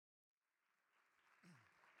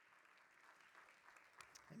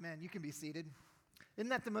Amen. You can be seated. Isn't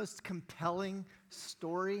that the most compelling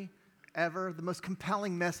story ever? The most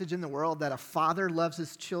compelling message in the world, that a father loves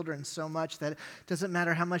his children so much that it doesn't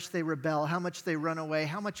matter how much they rebel, how much they run away,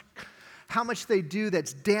 how much they do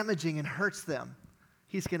that's damaging and hurts them.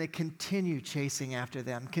 He's going to continue chasing after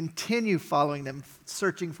them, continue following them,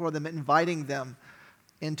 searching for them, inviting them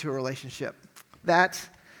into a relationship. That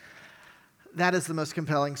is the most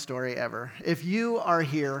compelling story ever. If you are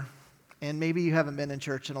here, and maybe you haven't been in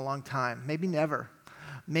church in a long time, maybe never,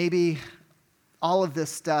 maybe all of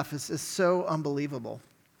this stuff is so unbelievable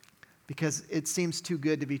because it seems too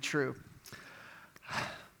good to be true.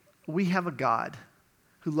 We have a God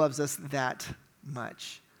who loves us that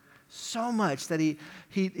much. So much that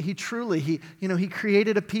he truly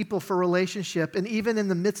created a people for relationship. And even in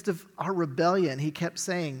the midst of our rebellion, he kept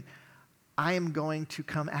saying, I am going to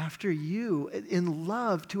come after you in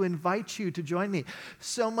love to invite you to join me.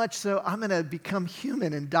 So much so, I'm going to become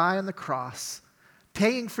human and die on the cross,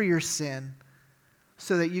 paying for your sin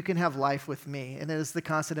so that you can have life with me. And it is the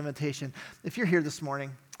constant invitation. If you're here this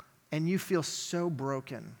morning and you feel so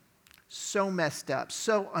broken, so messed up,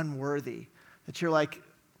 so unworthy that you're like,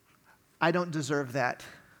 I don't deserve that.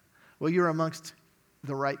 Well, you're amongst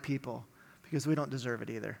the right people because we don't deserve it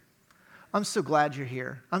either. I'm so glad you're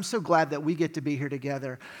here. I'm so glad that we get to be here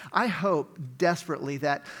together. I hope desperately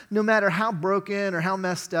that no matter how broken or how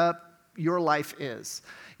messed up your life is,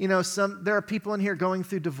 there are people in here going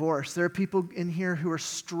through divorce. There are people in here who are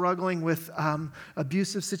struggling with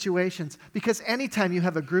abusive situations. Because anytime you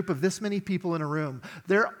have a group of this many people in a room,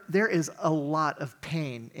 there is a lot of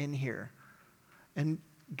pain in here. And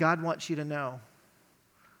God wants you to know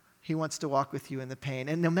He wants to walk with you in the pain.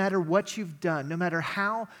 And no matter what you've done,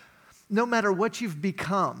 no matter what you've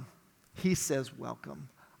become, He says, welcome.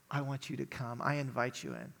 I want you to come. I invite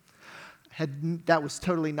you in. That was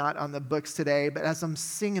totally not on the books today, but as I'm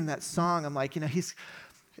singing that song, I'm like,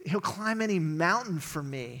 He'll climb any mountain for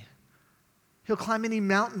me. He'll climb any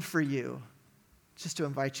mountain for you just to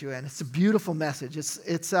invite you in. It's a beautiful message.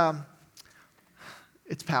 It's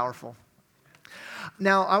powerful.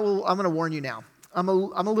 Now, I'm going to warn you now. I'm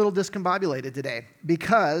a little discombobulated today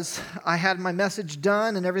because I had my message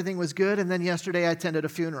done and everything was good, and then yesterday I attended a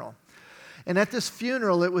funeral. And at this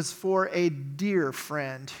funeral, it was for a dear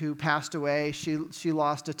friend who passed away. She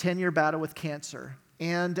lost a 10-year battle with cancer.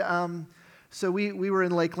 And so we were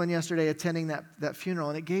in Lakeland yesterday attending that funeral,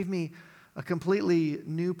 and it gave me a completely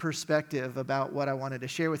new perspective about what I wanted to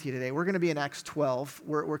share with you today. We're going to be in Acts 12.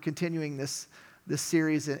 We're continuing this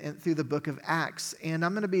series through the book of Acts. And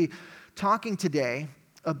I'm going to be talking today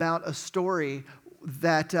about a story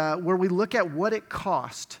that where we look at what it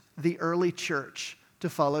cost the early church to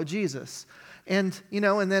follow Jesus. And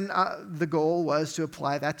then the goal was to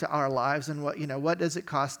apply that to our lives and what does it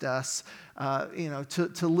cost us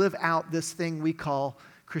to live out this thing we call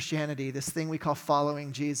Christianity, this thing we call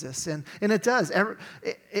following Jesus. And it does.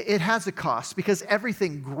 It has a cost because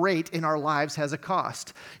everything great in our lives has a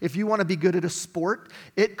cost. If you want to be good at a sport,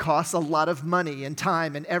 it costs a lot of money and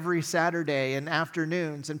time and every Saturday and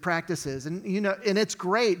afternoons and practices. And it's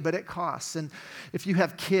great, but it costs. And if you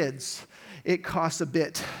have kids, it costs a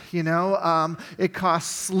bit, It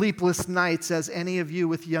costs sleepless nights, as any of you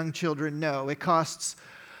with young children know. It costs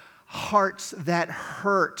hearts that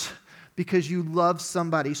hurt because you love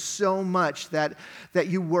somebody so much that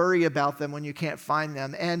you worry about them when you can't find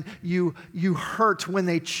them. And you hurt when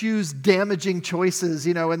they choose damaging choices,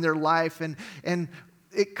 in their life. And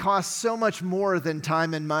it costs so much more than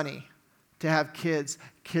time and money to have kids.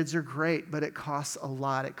 Kids are great, but it costs a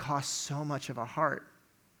lot. It costs so much of a heart.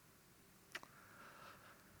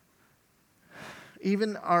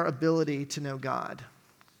 Even our ability to know God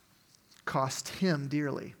cost Him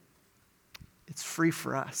dearly. It's free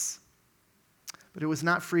for us. But it was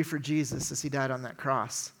not free for Jesus as He died on that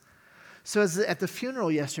cross. So at the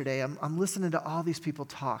funeral yesterday, I'm listening to all these people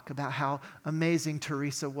talk about how amazing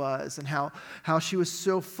Teresa was and how she was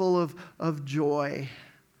so full of joy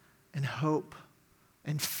and hope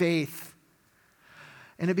and faith.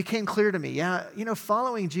 And it became clear to me,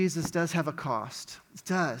 following Jesus does have a cost. It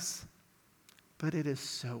does. But it is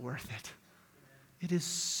so worth it. It is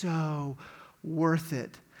so worth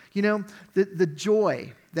it. The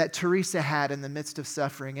joy that Teresa had in the midst of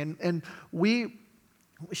suffering, and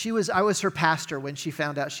I was her pastor when she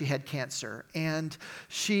found out she had cancer, and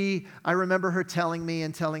I remember her telling me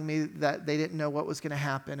that they didn't know what was going to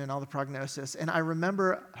happen and all the prognosis, and I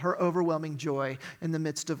remember her overwhelming joy in the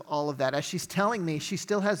midst of all of that. As she's telling me, she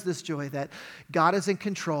still has this joy that God is in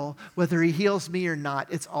control, whether He heals me or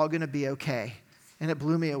not, it's all going to be okay. And it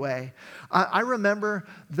blew me away. I remember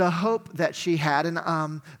the hope that she had,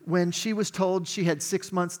 and when she was told she had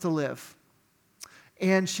 6 months to live.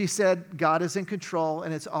 And she said, God is in control,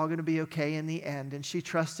 and it's all going to be okay in the end. And she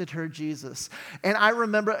trusted her Jesus. And I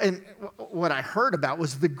remember, and what I heard about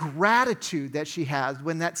was the gratitude that she had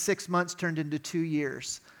when that 6 months turned into 2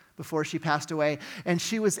 years before she passed away. And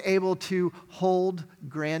she was able to hold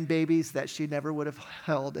grandbabies that she never would have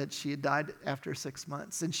held had she had died after 6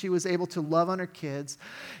 months. And she was able to love on her kids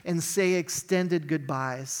and say extended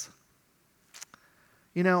goodbyes.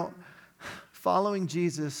 You know, following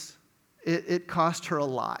Jesus, it cost her a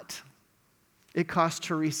lot. It cost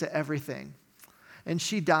Teresa everything. And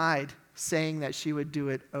she died saying that she would do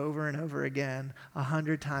it over and over again,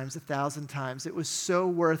 100 times, 1,000 times. It was so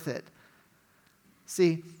worth it.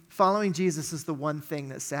 See, following Jesus is the one thing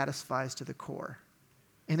that satisfies to the core.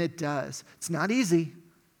 And it does. It's not easy.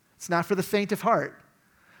 It's not for the faint of heart.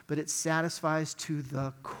 But it satisfies to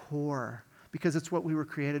the core because it's what we were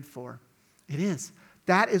created for. It is.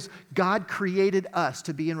 That is, God created us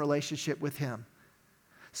to be in relationship with Him.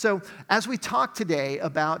 So as we talk today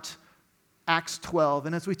about Acts 12,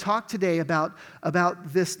 and as we talk today about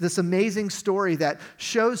this amazing story that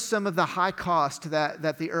shows some of the high cost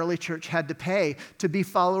that the early church had to pay to be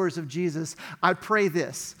followers of Jesus, I pray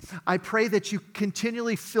this. I pray that you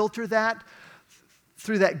continually filter that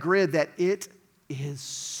through that grid, that it is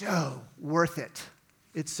so worth it.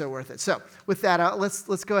 It's so worth it. So with that,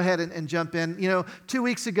 let's go ahead and jump in. You know, 2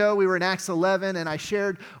 weeks ago, we were in Acts 11, and I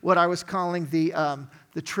shared what I was calling the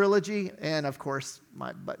trilogy. And, of course,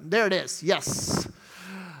 my button. There it is. Yes.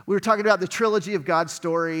 We were talking about the trilogy of God's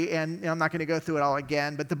story, and I'm not going to go through it all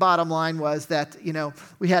again, but the bottom line was that,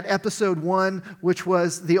 we had episode 1, which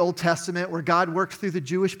was the Old Testament, where God worked through the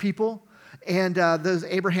Jewish people and those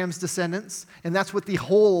Abraham's descendants, and that's what the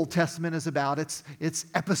whole Old Testament is about. It's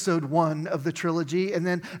episode 1 of the trilogy, and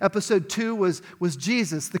then episode 2 was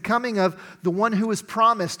Jesus, the coming of the one who was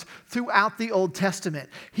promised throughout the Old Testament.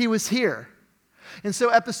 He was here. And so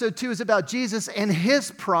episode 2 is about Jesus and His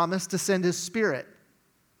promise to send His Spirit,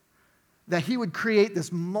 that He would create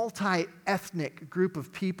this multi-ethnic group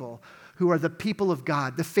of people who are the people of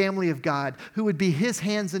God, the family of God, who would be His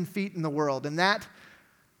hands and feet in the world. And that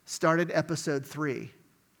started episode 3.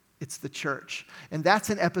 It's the church. And that's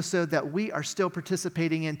an episode that we are still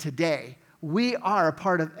participating in today. We are a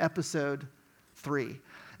part of episode 3.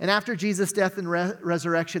 And after Jesus' death and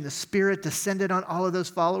resurrection, the Spirit descended on all of those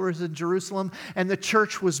followers in Jerusalem, and the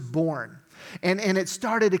church was born. And it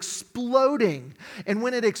started exploding. And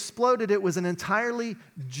when it exploded, it was an entirely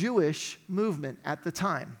Jewish movement at the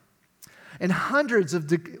time. And hundreds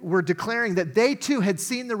were declaring that they too had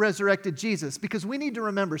seen the resurrected Jesus, because we need to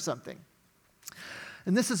remember something.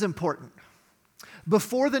 And this is important.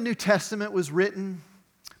 Before the New Testament was written,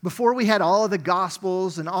 before we had all of the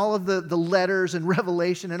Gospels and all of the letters and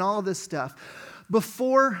Revelation and all of this stuff,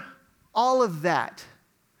 before all of that,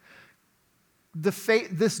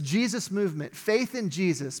 this Jesus movement, faith in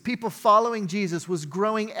Jesus, people following Jesus, was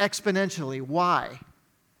growing exponentially. Why?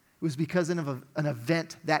 It was because of an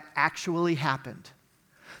event that actually happened.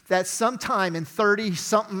 That sometime in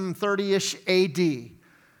 30-ish AD,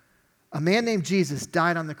 a man named Jesus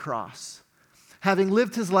died on the cross, having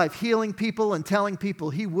lived his life healing people and telling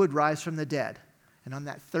people He would rise from the dead. And on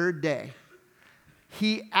that third day,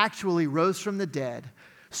 He actually rose from the dead,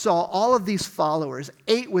 saw all of these followers,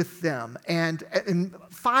 ate with them, and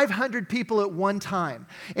 500 people at one time.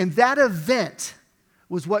 And that event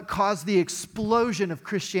was what caused the explosion of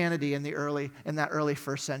Christianity in that early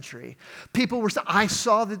first century. People were saying, I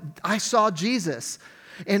saw Jesus.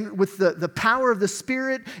 And with the power of the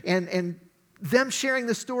Spirit and them sharing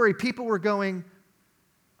the story, people were going,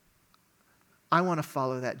 I want to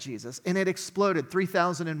follow that Jesus. And it exploded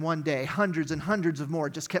 3,000 in one day. Hundreds and hundreds of more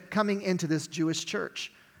just kept coming into this Jewish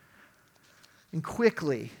church. And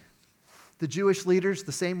quickly, the Jewish leaders,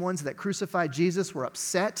 the same ones that crucified Jesus, were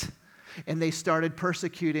upset. And they started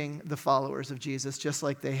persecuting the followers of Jesus, just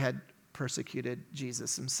like they had persecuted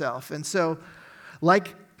Jesus Himself. And so,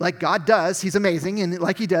 like God does, He's amazing, and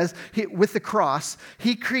like He does, with the cross,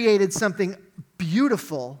 He created something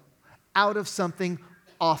beautiful out of something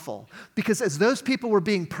awful. Because as those people were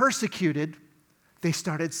being persecuted, they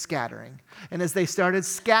started scattering. And as they started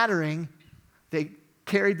scattering, they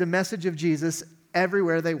carried the message of Jesus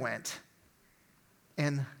everywhere they went.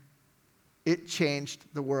 And it changed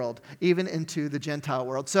the world, even into the Gentile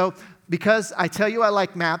world. So because I tell you I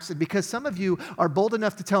like maps, and because some of you are bold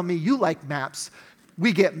enough to tell me you like maps,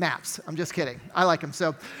 we get maps. I'm just kidding. I like them.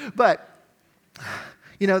 So, but,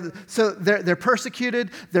 So they're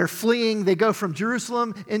persecuted, they're fleeing, they go from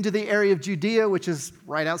Jerusalem into the area of Judea, which is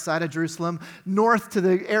right outside of Jerusalem, north to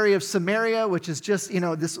the area of Samaria, which is just,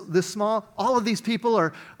 this small. All of these people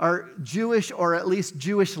are Jewish or at least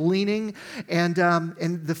Jewish leaning, and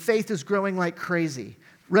the faith is growing like crazy.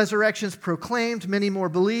 Resurrection's proclaimed, many more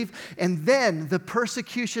believe, and then the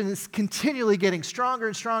persecution is continually getting stronger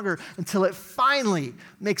and stronger until it finally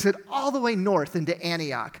makes it all the way north into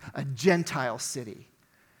Antioch, a Gentile city.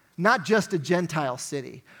 Not just a Gentile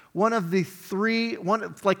city, like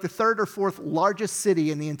the third or fourth largest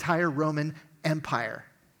city in the entire Roman Empire.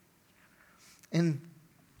 And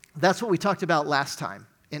that's what we talked about last time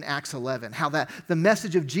in Acts 11, how that the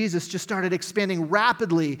message of Jesus just started expanding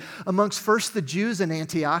rapidly amongst first the Jews in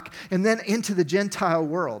Antioch and then into the Gentile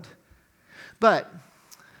world. But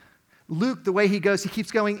Luke, the way he goes, he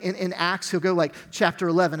keeps going in Acts. He'll go like chapter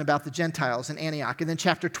 11 about the Gentiles in Antioch. And then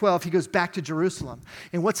chapter 12, he goes back to Jerusalem.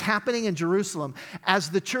 And what's happening in Jerusalem as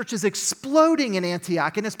the church is exploding in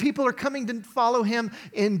Antioch and as people are coming to follow him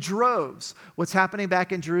in droves, what's happening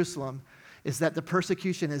back in Jerusalem is that the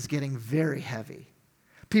persecution is getting very heavy.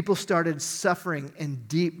 People started suffering in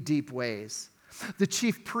deep, deep ways. The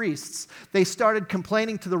chief priests, they started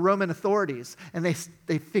complaining to the Roman authorities, and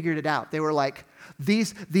they figured it out. They were like,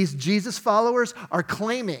 these Jesus followers are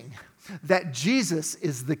claiming that Jesus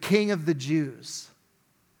is the King of the Jews.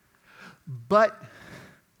 But,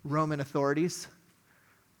 Roman authorities,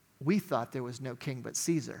 we thought there was no king but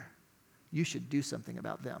Caesar. You should do something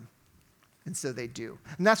about them. And so they do.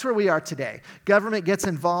 And that's where we are today. Government gets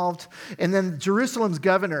involved. And then Jerusalem's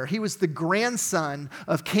governor, he was the grandson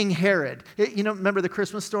of King Herod. Remember the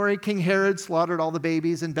Christmas story? King Herod slaughtered all the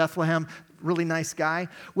babies in Bethlehem. Really nice guy.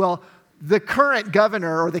 Well, the current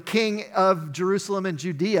governor or the king of Jerusalem and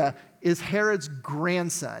Judea is Herod's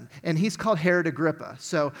grandson. And he's called Herod Agrippa.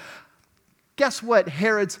 So guess what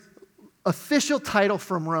Herod's official title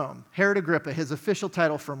from Rome? Herod Agrippa, his official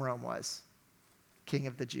title from Rome was King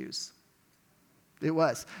of the Jews. It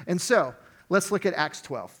was. And so, let's look at Acts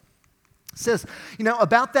 12. It says,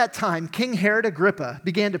 about that time, King Herod Agrippa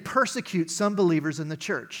began to persecute some believers in the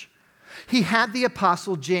church. He had the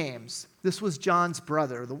apostle James. This was John's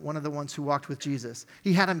brother, one of the ones who walked with Jesus.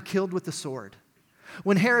 He had him killed with the sword.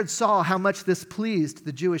 When Herod saw how much this pleased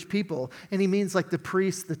the Jewish people, and he means like the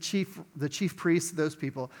priests, the chief priests, those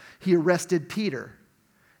people, he arrested Peter.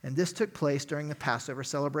 And this took place during the Passover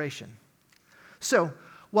celebration. So,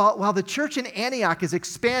 while the church in Antioch is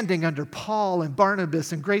expanding under Paul and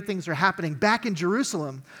Barnabas and great things are happening, back in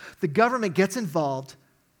Jerusalem, the government gets involved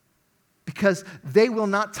because they will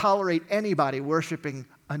not tolerate anybody worshiping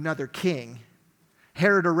another king.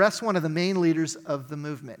 Herod arrests one of the main leaders of the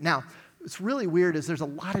movement. Now, what's really weird is there's a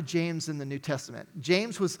lot of James in the New Testament.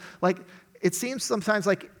 James was like, it seems sometimes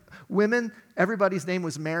like women, everybody's name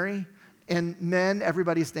was Mary. And men,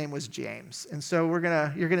 everybody's name was James. And so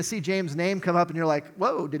you're gonna see James' name come up and you're like,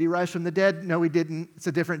 whoa, did he rise from the dead? No, he didn't. It's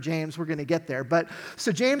a different James. We're gonna get there.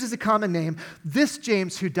 So James is a common name. This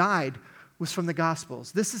James who died was from the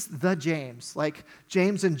Gospels. This is the James, like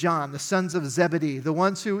James and John, the sons of Zebedee, the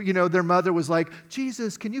ones who, their mother was like,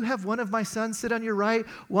 Jesus, can you have one of my sons sit on your right,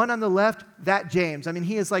 one on the left? That James. I mean,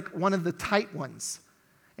 he is like one of the tight ones.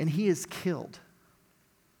 And he is killed.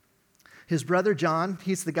 His brother John,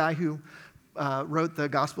 he's the guy who wrote the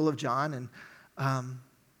Gospel of John, and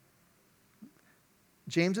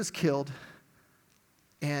James is killed,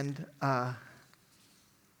 and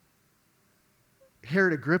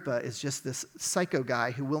Herod Agrippa is just this psycho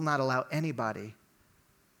guy who will not allow anybody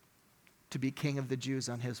to be king of the Jews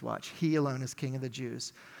on his watch. He alone is king of the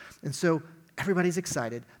Jews. And so everybody's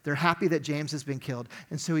excited. They're happy that James has been killed,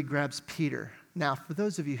 and so he grabs Peter. Now, for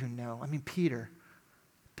those of you who know, Peter,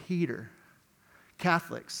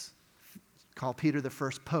 Catholics call Peter the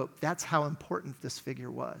first pope. That's how important this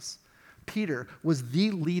figure was. Peter was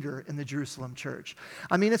the leader in the Jerusalem church.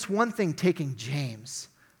 It's one thing taking James,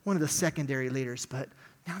 one of the secondary leaders, but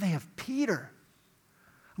now they have Peter.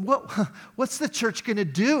 What's the church going to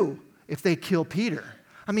do if they kill Peter?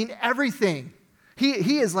 Everything.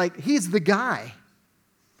 He's the guy.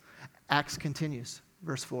 Acts continues,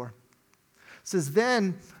 verse 4. It says,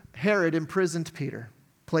 then Herod imprisoned Peter,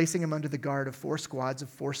 placing him under the guard of 4 squads of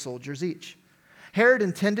 4 soldiers each. Herod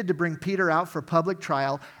intended to bring Peter out for public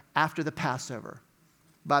trial after the Passover.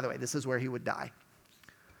 By the way, this is where he would die.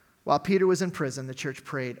 While Peter was in prison, the church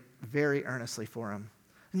prayed very earnestly for him.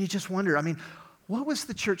 And you just wonder, what was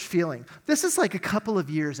the church feeling? This is like a couple of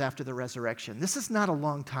years after the resurrection. This is not a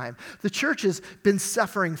long time. The church has been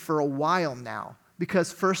suffering for a while now.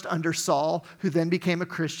 Because first under Saul, who then became a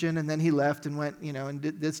Christian, and then he left and went, and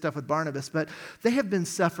did stuff with Barnabas. But they have been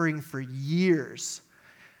suffering for years.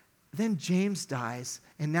 then James dies,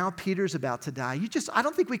 and now Peter's about to die. I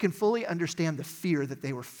don't think we can fully understand the fear that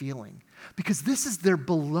they were feeling, because this is their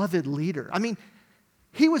beloved leader. I mean,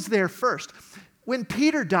 he was there first. When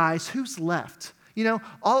Peter dies, who's left? You know,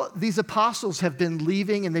 all these apostles have been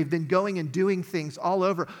leaving, and they've been going and doing things all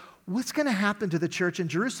over. What's going to happen to the church in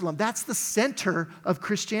Jerusalem? That's the center of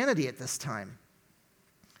Christianity at this time.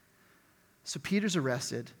 So Peter's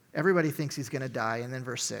arrested. Everybody thinks he's going to die. And then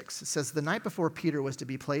verse 6, it says, the night before Peter was to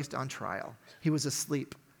be placed on trial, he was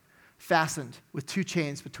asleep, fastened with 2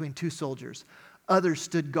 chains between 2 soldiers. Others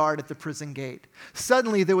stood guard at the prison gate.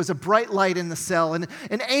 Suddenly there was a bright light in the cell, and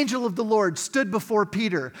an angel of the Lord stood before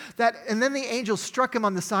Peter. And then the angel struck him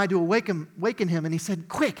on the side to awaken him, and he said,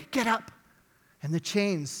 quick, get up. And the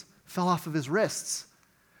chains fell off of his wrists.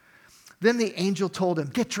 Then the angel told him,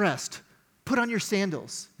 get dressed, put on your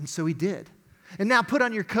sandals. And so he did. And now put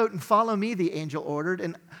on your coat and follow me, the angel ordered.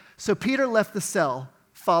 And so Peter left the cell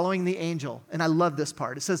following the angel. And I love this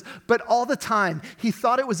part. It says, but all the time he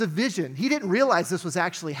thought it was a vision. He didn't realize this was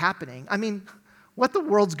actually happening. I mean, what the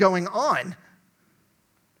world's going on?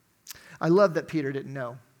 I love that Peter didn't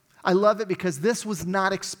know. I love it because this was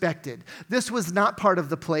not expected. This was not part of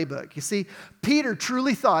the playbook. You see, Peter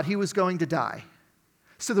truly thought he was going to die.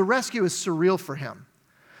 So the rescue is surreal for him.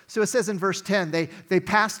 So it says in verse 10, they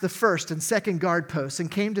passed the first and second guard posts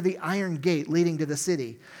and came to the iron gate leading to the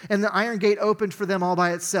city. And the iron gate opened for them all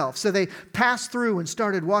by itself. So they passed through and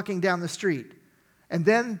started walking down the street. And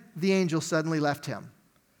then the angel suddenly left him.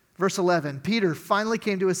 Verse 11, Peter finally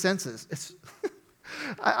came to his senses.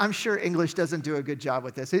 I'm sure English doesn't do a good job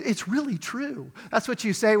with this. It's really true. That's what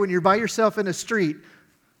you say when you're by yourself in a street.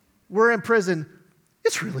 We're in prison.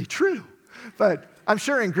 It's really true. But I'm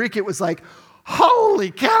sure in Greek it was like,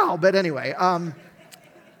 holy cow. But anyway, and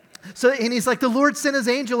he's like, the Lord sent his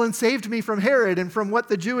angel and saved me from Herod and from what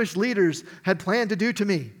the Jewish leaders had planned to do to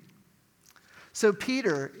me. So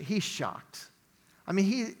Peter, he's shocked. I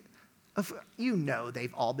mean,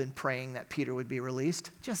 they've all been praying that Peter would be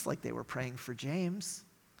released, just like they were praying for James.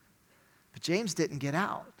 But James didn't get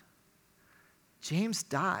out. James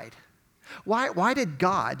died. Why did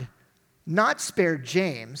God not spare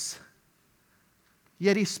James,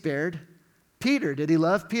 yet he spared Peter? Did he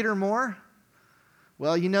love Peter more?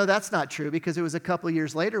 Well, that's not true, because it was a couple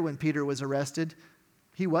years later when Peter was arrested,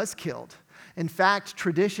 he was killed. In fact,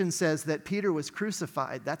 tradition says that Peter was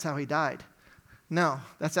crucified. That's how he died. No,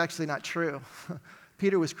 that's actually not true.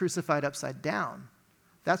 Peter was crucified upside down.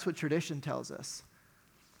 That's what tradition tells us.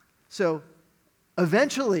 So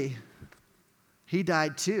eventually, he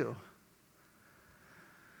died too.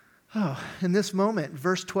 Oh, in this moment,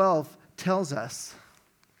 verse 12 tells us,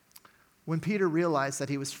 when Peter realized that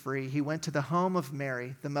he was free, he went to the home of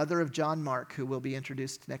Mary, the mother of John Mark, who will be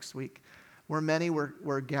introduced next week, where many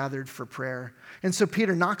were gathered for prayer. And so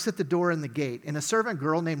Peter knocks at the door in the gate, and a servant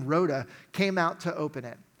girl named Rhoda came out to open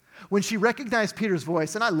it. When she recognized Peter's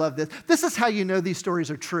voice, and I love this, this is how you know these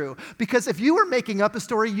stories are true. Because if you were making up a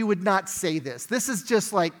story, you would not say this. This is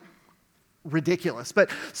just like ridiculous. But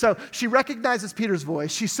so she recognizes Peter's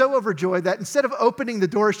voice. She's so overjoyed that instead of opening the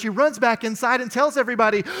door, she runs back inside and tells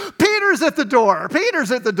everybody, Peter's at the door.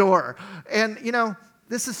 Peter's at the door. And,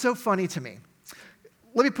 this is so funny to me.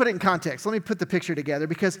 Let me put it in context. Let me put the picture together,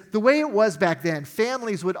 because the way it was back then,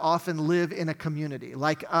 families would often live in a community.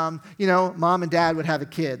 Like, mom and dad would have a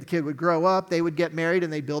kid. The kid would grow up, they would get married,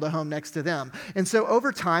 and they'd build a home next to them. And so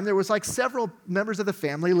over time, there was like several members of the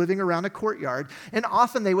family living around a courtyard, and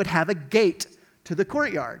often they would have a gate to the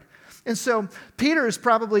courtyard. And so Peter is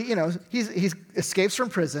probably, he escapes from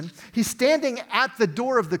prison. He's standing at the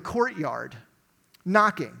door of the courtyard,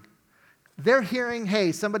 knocking. They're hearing,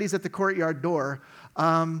 hey, somebody's at the courtyard door.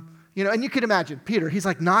 And you can imagine Peter, he's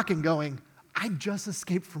like knocking, going, I just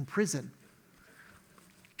escaped from prison.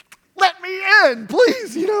 Let me in,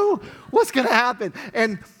 please, what's going to happen?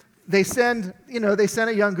 And they send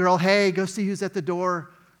a young girl, hey, go see who's at the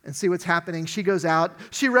door and see what's happening. She goes out.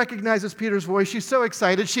 She recognizes Peter's voice. She's so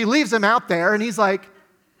excited. She leaves him out there, and he's like,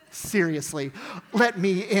 seriously, let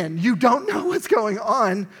me in. You don't know what's going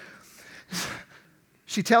on.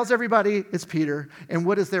 She tells everybody it's Peter, and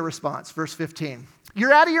what is their response? Verse 15.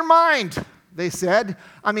 You're out of your mind, they said.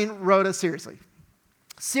 I mean, Rhoda, seriously.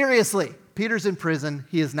 Seriously, Peter's in prison.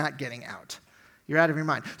 He is not getting out. You're out of your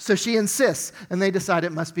mind. So she insists, and they decide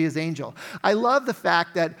it must be his angel. I love the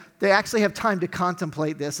fact that they actually have time to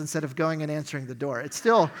contemplate this instead of going and answering the door. It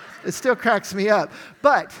still cracks me up.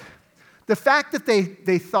 But the fact that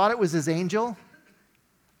they thought it was his angel,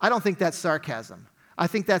 I don't think that's sarcasm. I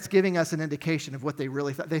think that's giving us an indication of what they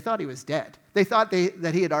really thought. They thought he was dead. They thought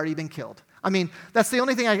that he had already been killed. I mean, that's the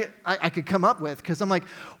only thing I could come up with, because I'm like,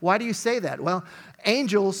 why do you say that? Well,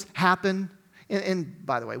 angels happen, and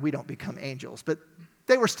by the way, we don't become angels, but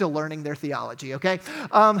they were still learning their theology, okay?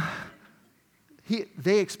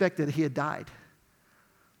 They expected he had died.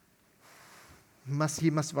 He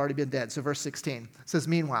must have already been dead. So verse 16 says,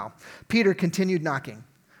 meanwhile, Peter continued knocking.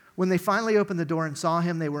 When they finally opened the door and saw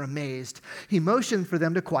him, they were amazed. He motioned for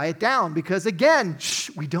them to quiet down because, again,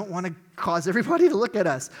 we don't want to cause everybody to look at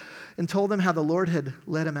us, and told them how the Lord had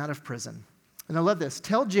led him out of prison. And I love this.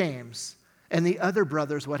 Tell James and the other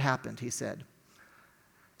brothers what happened, he said.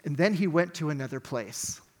 And then he went to another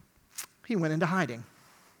place. He went into hiding.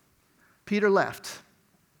 Peter left.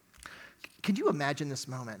 Can you imagine this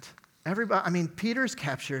moment? Peter's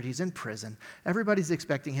captured. He's in prison. Everybody's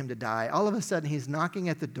expecting him to die. All of a sudden, he's knocking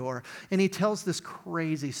at the door, and he tells this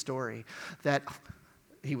crazy story that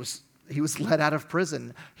he was let out of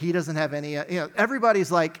prison. He doesn't have any,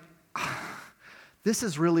 everybody's like, this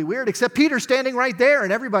is really weird, except Peter's standing right there,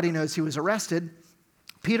 and everybody knows he was arrested.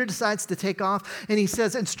 Peter decides to take off, and he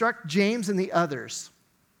says, instruct James and the others.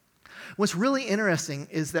 What's really interesting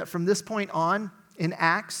is that from this point on in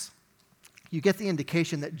Acts, you get the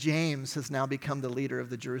indication that James has now become the leader of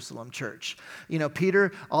the Jerusalem church.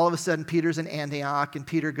 Peter, all of a sudden, Peter's in Antioch, and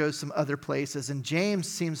Peter goes some other places, and James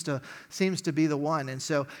seems to be the one. And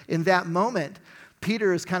so in that moment,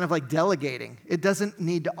 Peter is kind of like delegating. It doesn't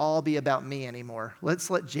need to all be about me anymore.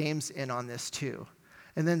 Let's let James in on this too.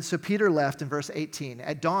 And then so Peter left in verse 18.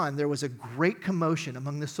 At dawn, there was a great commotion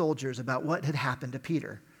among the soldiers about what had happened to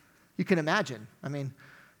Peter. You can imagine.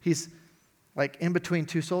 He's like in between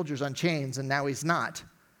two soldiers on chains, and now he's not.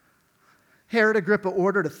 Herod Agrippa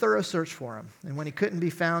ordered a thorough search for him, and when he couldn't be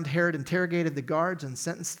found, Herod interrogated the guards and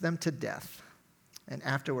sentenced them to death. And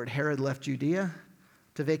afterward, Herod left Judea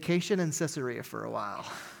to vacation in Caesarea for a while.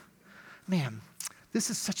 Man, this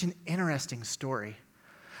is such an interesting story.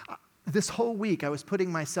 This whole week, I was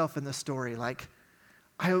putting myself in the story, like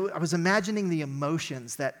I was imagining the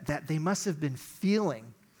emotions that they must have been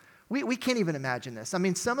feeling. We can't even imagine this. I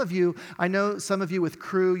know some of you with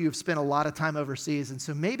Cru, you've spent a lot of time overseas, and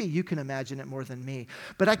so maybe you can imagine it more than me.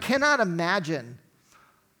 But I cannot imagine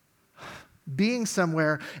being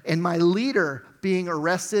somewhere and my leader being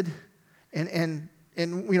arrested and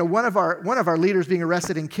one of our leaders being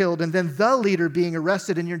arrested and killed, and then the leader being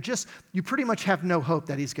arrested, and you pretty much have no hope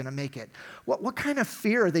that he's going to make it. What kind of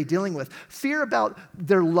fear are they dealing with? Fear about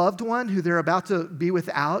their loved one who they're about to be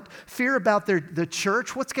without? Fear about the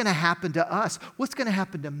church? What's going to happen to us? What's going to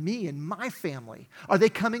happen to me and my family? Are they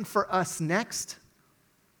coming for us next?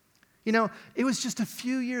 It was just a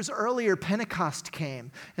few years earlier, Pentecost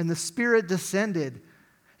came, and the Spirit descended.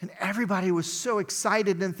 And everybody was so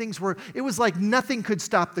excited, and it was like nothing could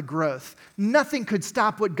stop the growth. Nothing could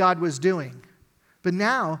stop what God was doing. But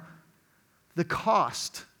now, the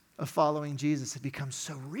cost of following Jesus had become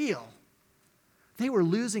so real. They were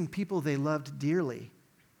losing people they loved dearly.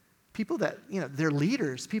 People that, their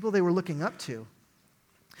leaders, people they were looking up to.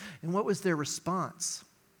 And what was their response?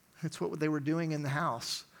 It's what they were doing in the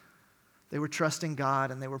house. They were trusting God,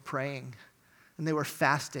 and they were praying, and they were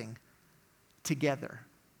fasting together.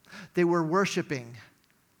 They were worshiping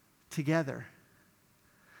together.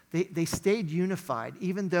 They stayed unified,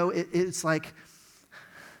 even though it's like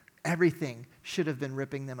everything should have been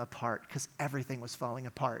ripping them apart because everything was falling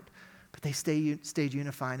apart. But they stayed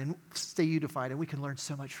unified, and we can learn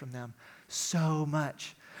so much from them. So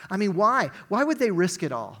much. Why? Why would they risk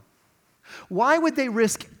it all? Why would they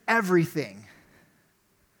risk everything?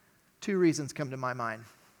 Two reasons come to my mind.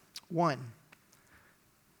 One,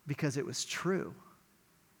 because it was true.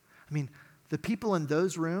 The people in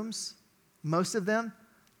those rooms, most of them,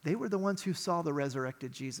 they were the ones who saw the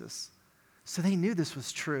resurrected Jesus. So they knew this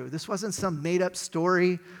was true. This wasn't some made-up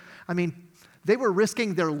story. They were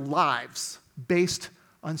risking their lives based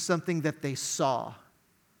on something that they saw.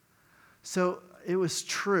 So it was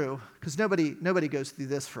true, because nobody goes through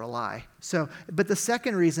this for a lie. But the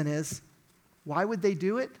second reason is, why would they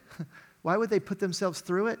do it? Why would they put themselves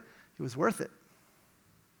through it? It was worth it.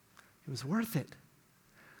 It was worth it.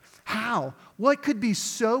 How? What could be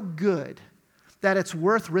so good that it's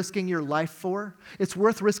worth risking your life for? It's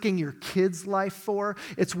worth risking your kids' life for?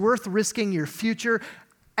 It's worth risking your future?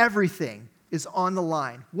 Everything is on the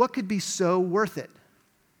line. What could be so worth it?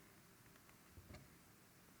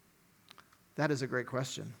 That is a great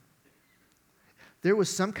question. There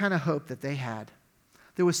was some kind of hope that they had.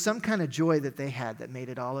 There was some kind of joy that they had that made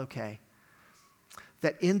it all okay.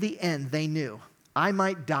 That in the end, they knew, I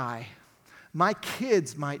might die. My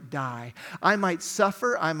kids might die. I might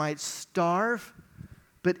suffer. I might starve.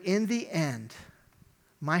 But in the end,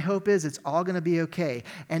 My hope is it's all going to be okay.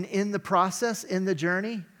 And in the process, in the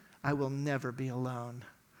journey, I will never be alone.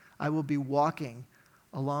 I will be walking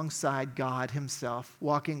alongside God himself,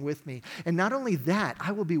 walking with me. And not only that,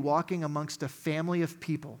 I will be walking amongst a family of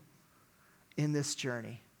people in this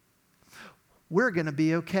journey. We're going to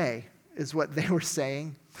be okay, is what they were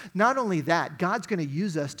saying. Not only that, God's going to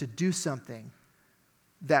use us to do something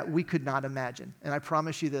that we could not imagine. And I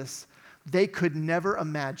promise you this, they could never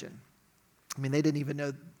imagine. I mean, they didn't even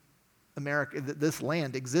know America, that this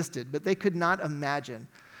land existed, but they could not imagine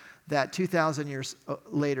that 2,000 years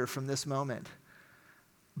later from this moment,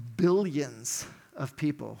 billions of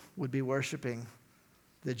people would be worshiping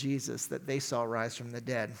the Jesus that they saw rise from the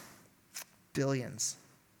dead. Billions.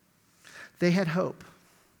 They had hope.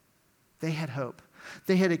 They had hope.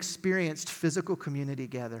 They had experienced physical community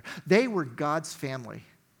together. They were God's family.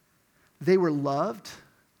 They were loved.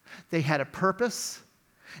 They had a purpose.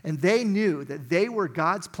 And they knew that they were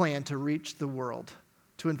God's plan to reach the world,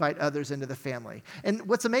 to invite others into the family. And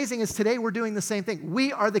what's amazing is today we're doing the same thing.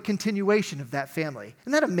 We are the continuation of that family.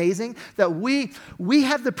 Isn't that amazing? That we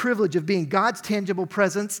have the privilege of being God's tangible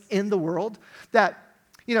presence in the world. That,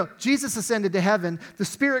 Jesus ascended to heaven. The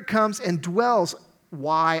Spirit comes and dwells.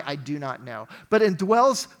 Why, I do not know. But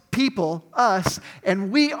indwells people, us,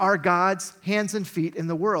 and we are God's hands and feet in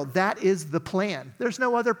the world. That is the plan. There's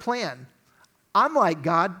no other plan. I'm like,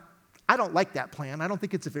 God, I don't like that plan. I don't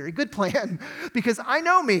think it's a very good plan because I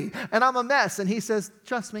know me and I'm a mess. And he says,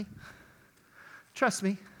 trust me. Trust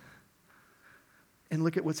me. And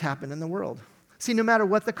look at what's happened in the world. See, no matter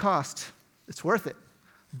what the cost, it's worth it.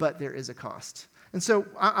 But there is a cost. And so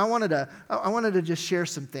I wanted to just share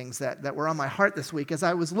some things that were on my heart this week as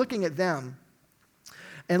I was looking at them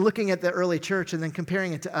and looking at the early church and then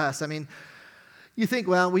comparing it to us. I mean, you think,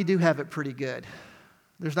 well, we do have it pretty good.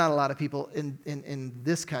 There's not a lot of people in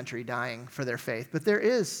this country dying for their faith, but there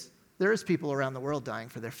is people around the world dying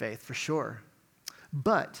for their faith, for sure.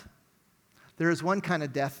 But there is one kind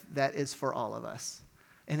of death that is for all of us,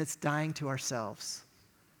 and it's dying to ourselves.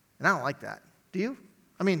 And I don't like that. Do you?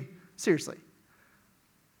 I mean, seriously.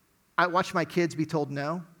 I watch my kids be told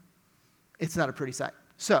no. It's not a pretty sight.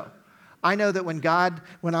 So I know that when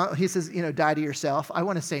he says, die to yourself, I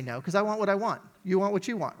want to say no because I want what I want. You want what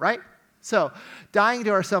you want, right? So dying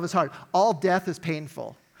to ourselves is hard. All death is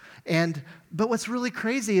painful. But what's really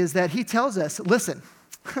crazy is that he tells us, listen,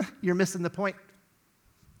 you're missing the point,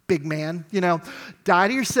 big man. Die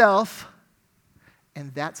to yourself,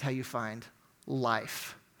 and that's how you find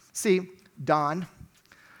life. See, Don,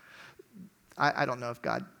 I don't know if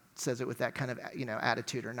God says it with that kind of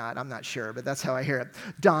attitude or not. I'm not sure, but that's how I hear it.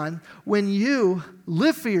 Don, when you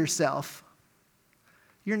live for yourself,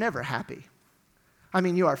 you're never happy. I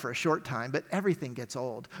mean, you are for a short time, but everything gets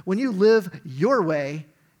old. When you live your way,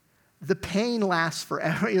 the pain lasts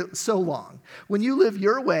forever, so long. When you live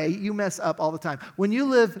your way, you mess up all the time. When you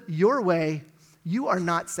live your way, you are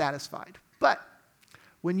not satisfied. But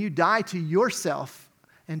when you die to yourself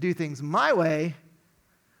and do things my way,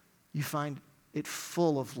 you find it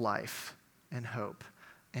full of life and hope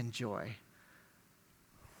and joy.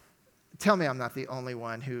 Tell me I'm not the only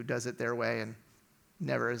one who does it their way and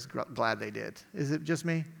never is glad they did. Is it just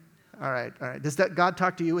me? All right. Does God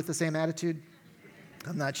talk to you with the same attitude?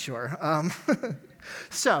 I'm not sure.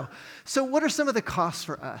 So what are some of the costs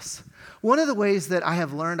for us? One of the ways that I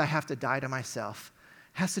have learned I have to die to myself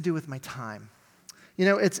has to do with my time.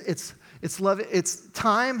 It's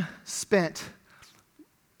time spent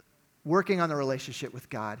working on the relationship with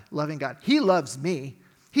God, loving God. He loves me.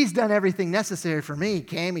 He's done everything necessary for me. He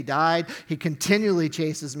came, he died, he continually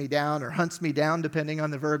chases me down or hunts me down, depending on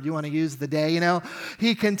the verb you want to use the day,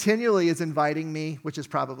 He continually is inviting me, which is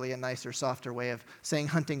probably a nicer, softer way of saying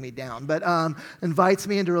hunting me down, but invites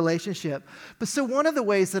me into relationship. But so one of the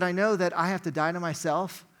ways that I know that I have to die to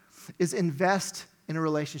myself is invest in a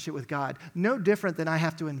relationship with God. No different than I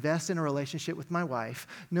have to invest in a relationship with my wife,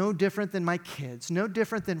 no different than my kids, no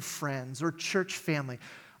different than friends or church family.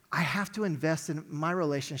 I have to invest in my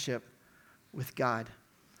relationship with God.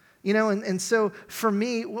 And so for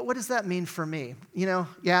me, what does that mean for me?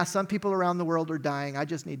 Some people around the world are dying. I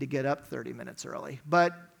just need to get up 30 minutes early.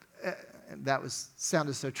 But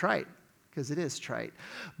sounded so trite, because it is trite.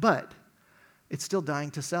 But it's still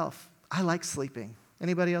dying to self. I like sleeping.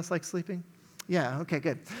 Anybody else like sleeping? Yeah, okay,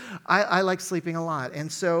 good. I like sleeping a lot.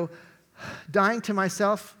 And so dying to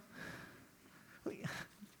myself,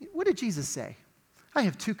 what did Jesus say? I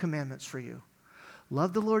have 2 commandments for you.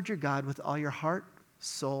 Love the Lord your God with all your heart,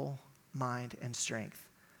 soul, mind, and strength.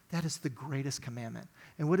 That is the greatest commandment.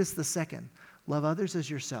 And what is the second? Love others as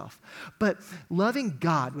yourself. But loving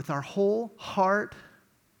God with our whole heart,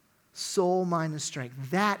 Soul, mind, and strength.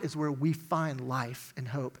 That is where we find life and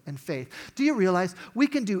hope and faith. Do you realize we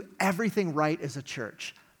can do everything right as a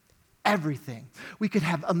church? Everything. We could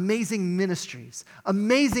have amazing ministries,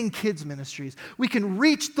 amazing kids ministries. We can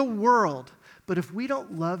reach the world. But if we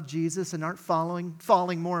don't love Jesus and aren't falling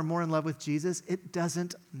more and more in love with Jesus, it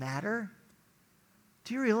doesn't matter.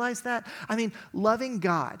 Do you realize that? I mean, loving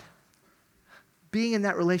God, being in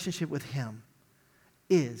that relationship with Him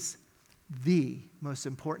is the most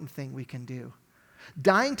important thing we can do.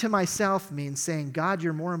 Dying to myself means saying, God,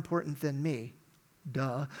 you're more important than me.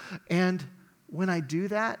 Duh. And when I do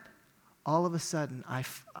that, all of a sudden,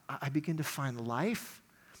 I begin to find life.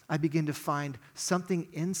 I begin to find something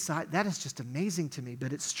inside. That is just amazing to me,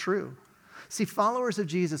 but it's true. See, followers of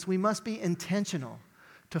Jesus, we must be intentional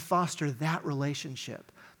to foster that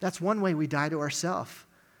relationship. That's one way we die to ourselves.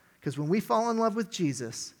 Because when we fall in love with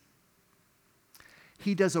Jesus,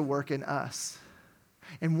 He does a work in us.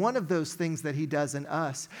 And one of those things that He does in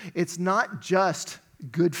us, it's not just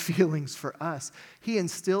good feelings for us. He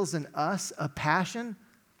instills in us a passion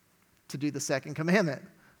to do the second commandment,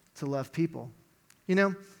 to love people. You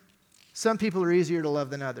know, some people are easier to love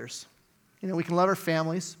than others. You know, we can love our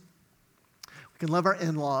families. We can love our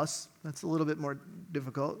in-laws. That's a little bit more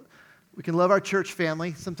difficult. We can love our church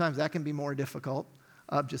family. Sometimes that can be more difficult.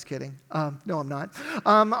 I'm just kidding. No, I'm not.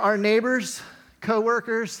 Our neighbors,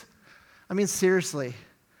 coworkers. I mean, seriously.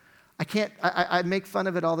 I make fun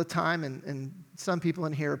of it all the time, and some people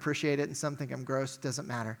in here appreciate it, and some think I'm gross. It doesn't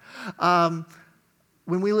matter.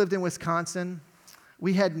 When we lived in Wisconsin,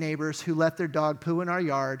 we had neighbors who let their dog poo in our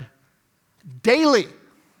yard daily.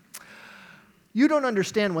 You don't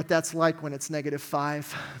understand what that's like when it's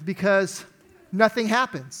 -5, because nothing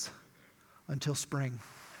happens until spring.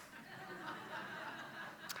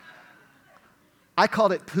 I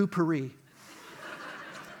called it poo-pourri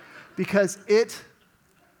because it,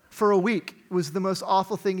 for a week, was the most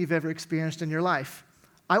awful thing you've ever experienced in your life.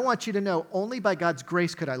 I want you to know, only by God's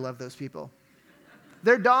grace could I love those people.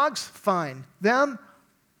 Their dogs, fine. Them,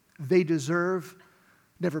 they deserve,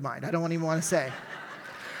 never mind, I don't even want to say.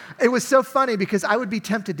 It was so funny because I would be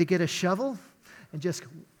tempted to get a shovel and just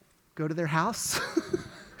go to their house.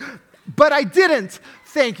 But I didn't.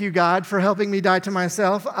 Thank you, God, for helping me die to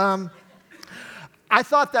myself. I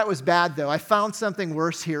thought that was bad, though. I found something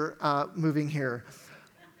worse here, moving here.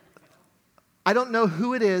 I don't know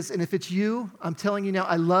who it is, and if it's you, I'm telling you now,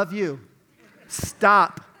 I love you.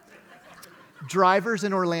 Stop. Drivers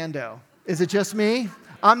in Orlando. Is it just me?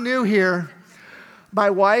 I'm new here. My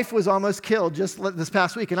wife was almost killed just this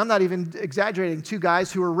past week, and I'm not even exaggerating. 2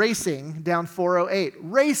 guys who were racing down 408.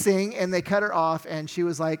 Racing, and they cut her off, and she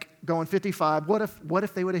was like going 55. What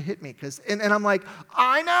if they would have hit me? And I'm like,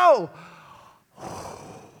 I know.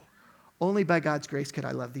 Only by God's grace could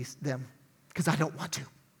I love them, because I don't want to.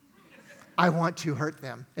 I want to hurt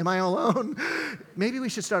them. Am I alone? Maybe we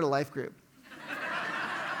should start a life group.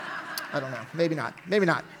 I don't know. Maybe not. Maybe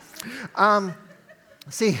not.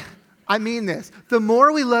 See, I mean this. The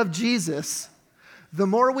more we love Jesus, the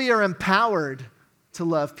more we are empowered to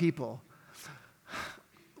love people.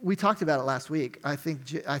 We talked about it last week. I think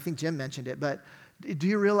Jim mentioned it. But do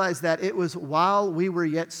you realize that it was while we were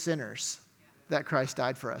yet sinners that Christ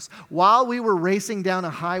died for us? While we were racing down a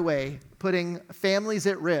highway, putting families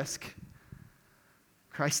at risk,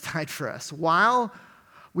 Christ died for us. While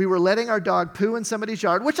we were letting our dog poo in somebody's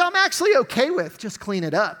yard, which I'm actually okay with, just clean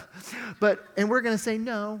it up. And we're going to say,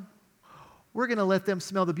 no, we're going to let them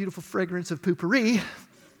smell the beautiful fragrance of poo-pourri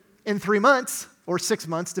in 3 months or 6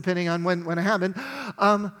 months, depending on when it happened.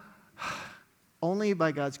 Only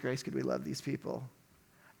by God's grace could we love these people.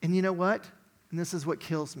 And you know what? And this is what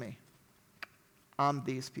kills me. I'm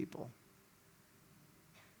these people.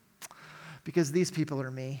 Because these people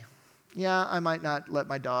are me. Yeah, I might not let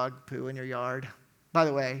my dog poo in your yard. By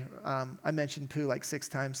the way, I mentioned poo like 6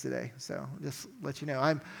 times today, so just let you know.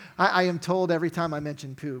 I am told every time I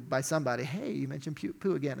mention poo by somebody, hey, you mentioned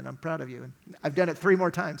poo again, and I'm proud of you. And I've done it 3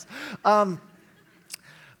 more times.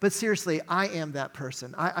 But seriously, I am that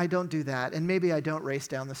person. I don't do that, and maybe I don't race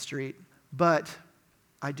down the street, but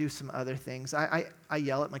I do some other things. I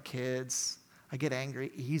yell at my kids. I get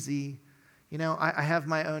angry easy. You know, I have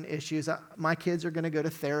my own issues. My kids are going to go to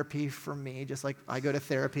therapy for me, just like I go to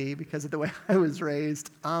therapy because of the way I was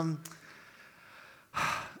raised.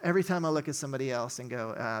 Every time I look at somebody else and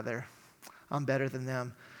go, I'm better than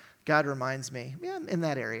them, God reminds me, yeah, I'm in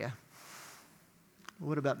that area.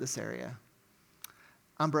 What about this area?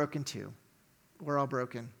 I'm broken too. We're all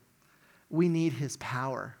broken. We need His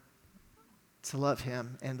power to love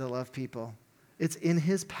Him and to love people. It's in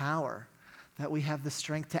His power that we have the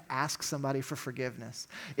strength to ask somebody for forgiveness.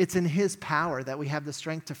 It's in his power that we have the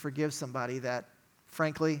strength to forgive somebody that,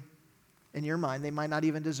 frankly, in your mind, they might not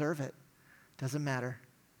even deserve it. Doesn't matter.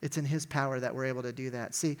 It's in his power that we're able to do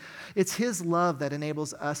that. See, it's his love that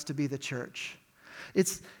enables us to be the church.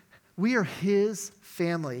 We are his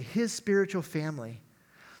family, his spiritual family.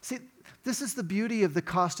 See, this is the beauty of the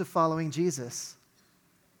cost of following Jesus.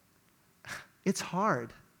 It's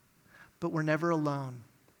hard, but we're never alone.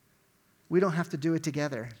 We don't have to do it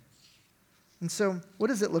together. And so, what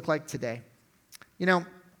does it look like today? You know,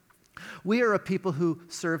 we are a people who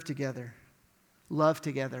serve together, love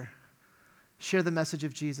together, share the message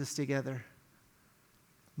of Jesus together,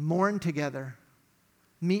 mourn together,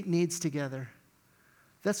 meet needs together.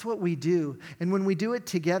 That's what we do. And when we do it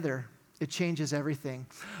together, it changes everything.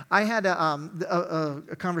 I had a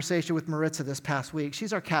conversation with Maritza this past week.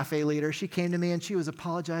 She's our cafe leader. She came to me and she was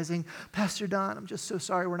apologizing. Pastor Don, I'm just so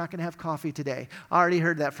sorry we're not going to have coffee today. I already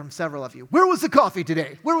heard that from several of you. Where was the coffee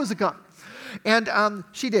today? Where was the coffee? And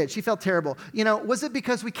she did. She felt terrible. You know, was it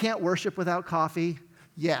because we can't worship without coffee?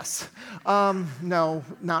 Yes. No,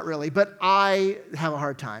 not really. But I have a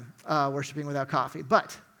hard time worshiping without coffee.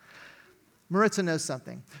 But Maritza knows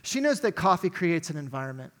something. She knows that coffee creates an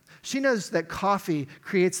environment. She knows that coffee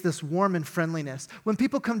creates this warm and friendliness. When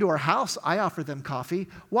people come to our house, I offer them coffee.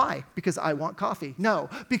 Why? Because I want coffee?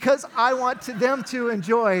 No, because I want them to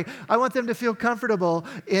enjoy, I want them to feel comfortable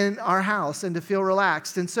in our house and to feel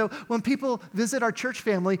relaxed. And so when people visit our church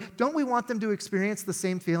family, don't we want them to experience the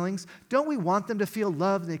same feelings? Don't we want them to feel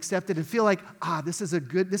loved and accepted and feel like, this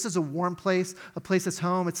is a warm place, a place that's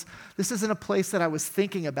home. This isn't a place that I was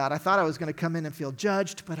thinking about. I thought I was going to come in and feel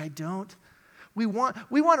judged, but I don't. We want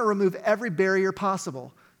to remove every barrier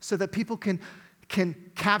possible so that people can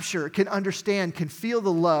capture, can understand, can feel the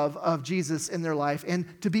love of Jesus in their life and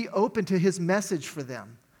to be open to his message for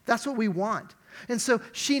them. That's what we want. And so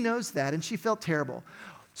she knows that, and she felt terrible.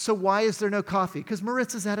 So why is there no coffee? Because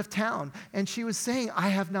Maritza's out of town, and she was saying, I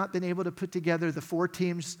have not been able to put together the 4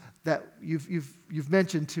 teams that you've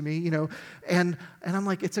mentioned to me, you know. And I'm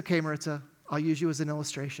like, it's okay, Maritza. I'll use you as an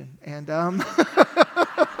illustration. And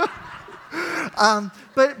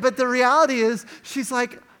but the reality is, she's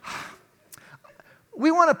like, we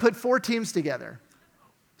want to put 4 teams together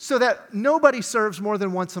so that nobody serves more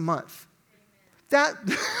than once a month. That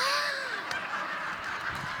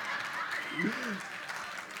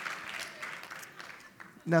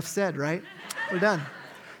enough said, right? We're done.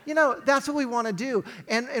 You know, that's what we want to do.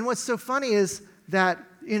 And what's so funny is that,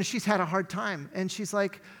 you know, she's had a hard time, and she's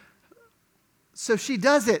like, so she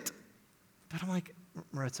does it. But I'm like,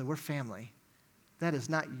 Maritza, we're family. That is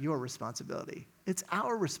not your responsibility. It's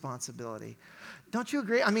our responsibility. Don't you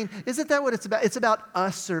agree? I mean, isn't that what it's about? It's about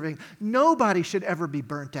us serving. Nobody should ever be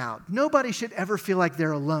burnt out. Nobody should ever feel like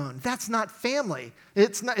they're alone. That's not family.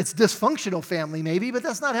 It's dysfunctional family maybe, but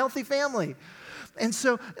that's not healthy family. And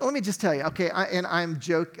so let me just tell you, okay, I'm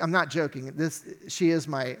not joking. She is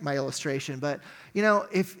my illustration. But, you know,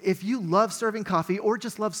 if you love serving coffee or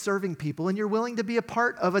just love serving people and you're willing to be a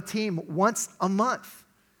part of a team once a month,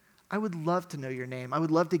 I would love to know your name. I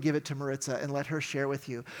would love to give it to Maritza and let her share with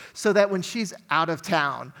you so that when she's out of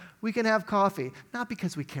town, we can have coffee. Not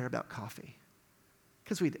because we care about coffee,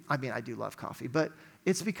 because I do love coffee, but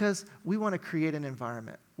it's because we want to create an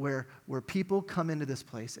environment where people come into this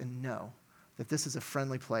place and know that this is a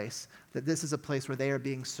friendly place, that this is a place where they are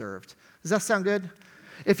being served. Does that sound good?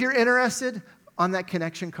 If you're interested, on that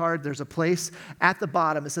connection card, there's a place at the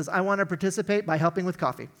bottom. It says, I want to participate by helping with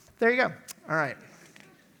coffee. There you go. All right.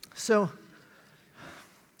 So,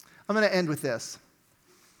 I'm going to end with this.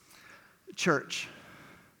 Church,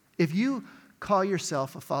 if you call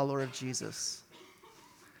yourself a follower of Jesus,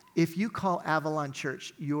 if you call Avalon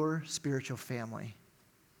Church your spiritual family,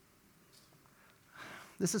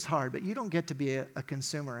 this is hard, but you don't get to be a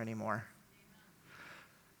consumer anymore.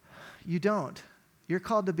 You don't. You're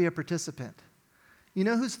called to be a participant. You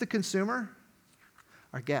know who's the consumer?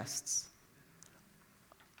 Our guests.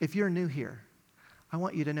 If you're new here, I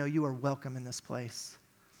want you to know you are welcome in this place.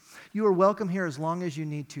 You are welcome here as long as you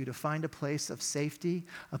need to find a place of safety,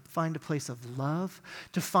 find a place of love,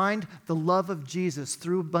 to find the love of Jesus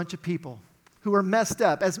through a bunch of people who are messed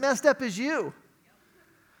up as you.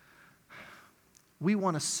 We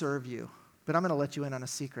want to serve you, but I'm going to let you in on a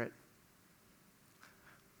secret.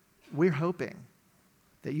 We're hoping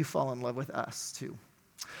that you fall in love with us too.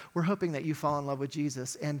 We're hoping that you fall in love with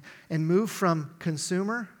Jesus and move from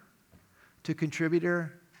consumer to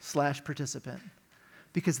contributor/participant,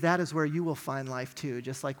 because that is where you will find life too,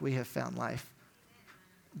 just like we have found life.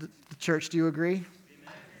 The church, do you agree?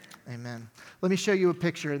 Amen. Amen. Let me show you a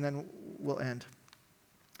picture and then we'll end.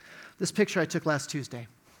 This picture I took last Tuesday.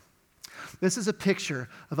 This is a picture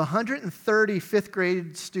of 130 fifth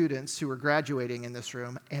grade students who are graduating in this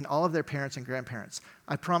room and all of their parents and grandparents.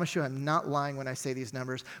 I promise you I'm not lying when I say these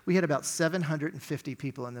numbers. We had about 750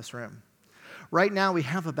 people in this room. Right now we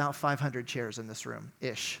have about 500 chairs in this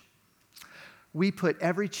room-ish. We put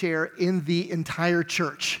every chair in the entire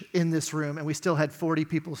church in this room, and we still had 40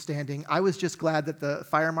 people standing. I was just glad that the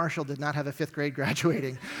fire marshal did not have a fifth grade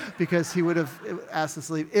graduating because he would have asked us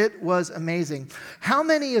to leave. It was amazing. How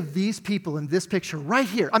many of these people in this picture right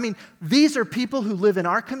here, I mean, these are people who live in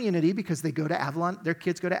our community because they go to Avalon, their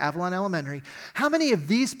kids go to Avalon Elementary. How many of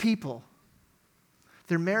these people,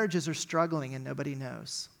 their marriages are struggling and nobody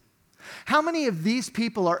knows? How many of these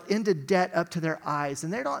people are into debt up to their eyes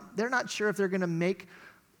and they're not sure if they're going to make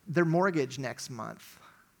their mortgage next month,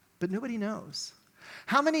 but nobody knows?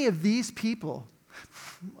 How many of these people,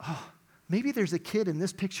 maybe there's a kid in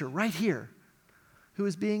this picture right here who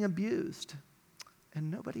is being abused and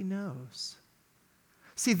nobody knows?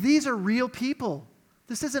 See, these are real people.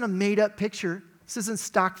 This isn't a made-up picture. This isn't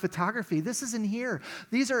stock photography. This isn't here.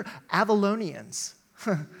 These are Avalonians.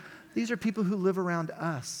 These are people who live around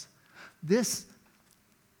us. This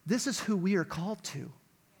is who we are called to.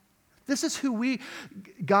 This is who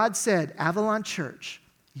God said, Avalon Church,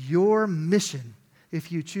 your mission,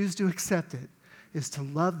 if you choose to accept it, is to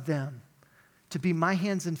love them, to be my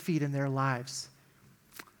hands and feet in their lives.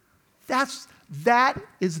 That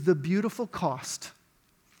is the beautiful cost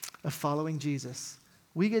of following Jesus.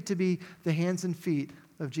 We get to be the hands and feet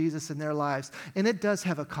of Jesus in their lives, and it does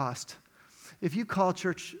have a cost. If you call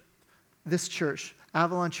this church,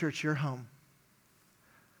 Avalon Church, your home,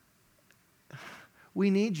 we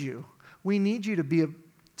need you. We need you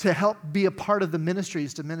to help be a part of the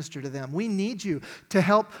ministries to minister to them. We need you to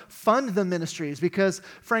help fund the ministries because,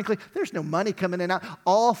 frankly, there's no money coming in and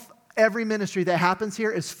out. Every ministry that happens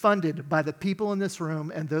here is funded by the people in this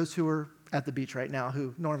room and those who are at the beach right now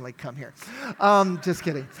who normally come here. Just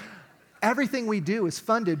kidding. Everything we do is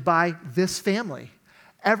funded by this family.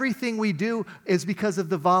 Everything we do is because of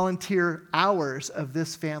the volunteer hours of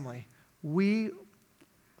this family. I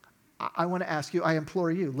want to ask you, I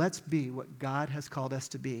implore you, let's be what God has called us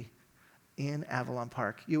to be in Avalon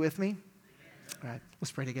Park. You with me? All right,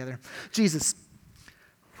 let's pray together. Jesus,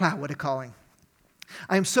 wow, what a calling.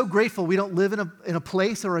 I am so grateful we don't live in a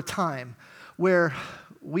place or a time where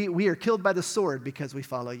we are killed by the sword because we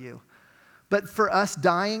follow you. But for us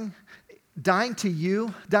dying to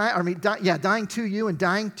you, dying to you and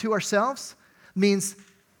dying to ourselves means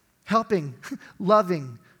helping,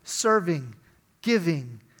 loving, serving,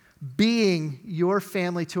 giving, being your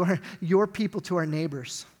family your people to our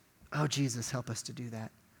neighbors. Oh, Jesus, help us to do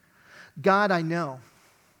that. God, I know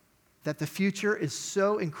that the future is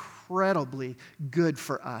so incredibly good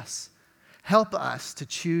for us. Help us to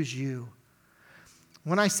choose you.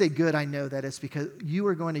 When I say good, I know that it's because you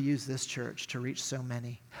are going to use this church to reach so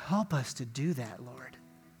many. Help us to do that, Lord.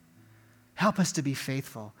 Help us to be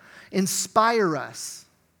faithful. Inspire us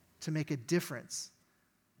to make a difference.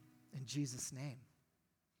 In Jesus' name.